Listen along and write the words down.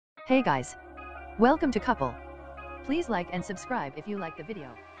Hey guys! Welcome to Couple. Please like and subscribe if you like the video.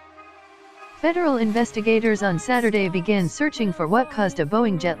 Federal investigators on Saturday began searching for what caused a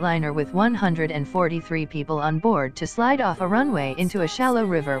Boeing jetliner with 143 people on board to slide off a runway into a shallow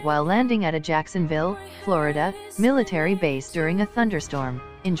river while landing at a Jacksonville, Florida, military base during a thunderstorm,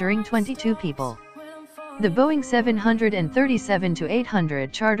 injuring 22 people. The Boeing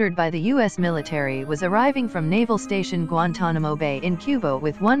 737-800 chartered by the U.S. military was arriving from Naval Station Guantanamo Bay in Cuba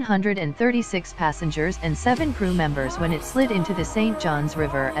with 136 passengers and 7 crew members when it slid into the St. Johns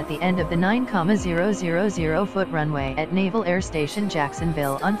River at the end of the 9,000-foot runway at Naval Air Station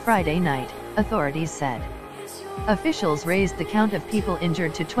Jacksonville on Friday night, authorities said. Officials raised the count of people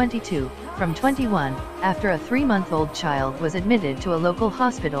injured to 22, from 21, after a 3-month-old child was admitted to a local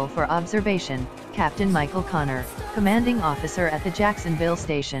hospital for observation, Captain Michael Connor, commanding officer at the Jacksonville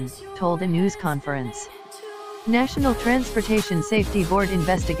station, told a news conference. National Transportation Safety Board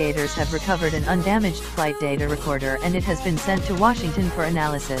investigators have recovered an undamaged flight data recorder and it has been sent to Washington for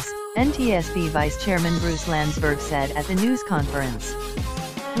analysis, NTSB Vice Chairman Bruce Landsberg said at the news conference.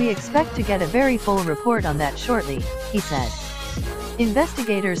 "We expect to get a very full report on that shortly," he said.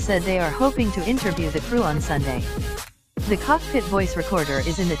 Investigators said they are hoping to interview the crew on Sunday. The cockpit voice recorder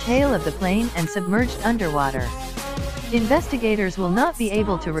is in the tail of the plane and submerged underwater. Investigators will not be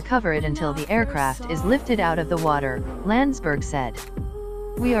able to recover it until the aircraft is lifted out of the water, Landsberg said.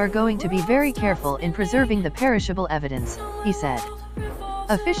 "We are going to be very careful in preserving the perishable evidence," he said.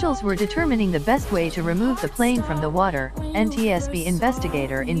 Officials were determining the best way to remove the plane from the water, NTSB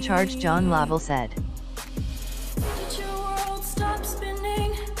investigator in charge John Lovell said.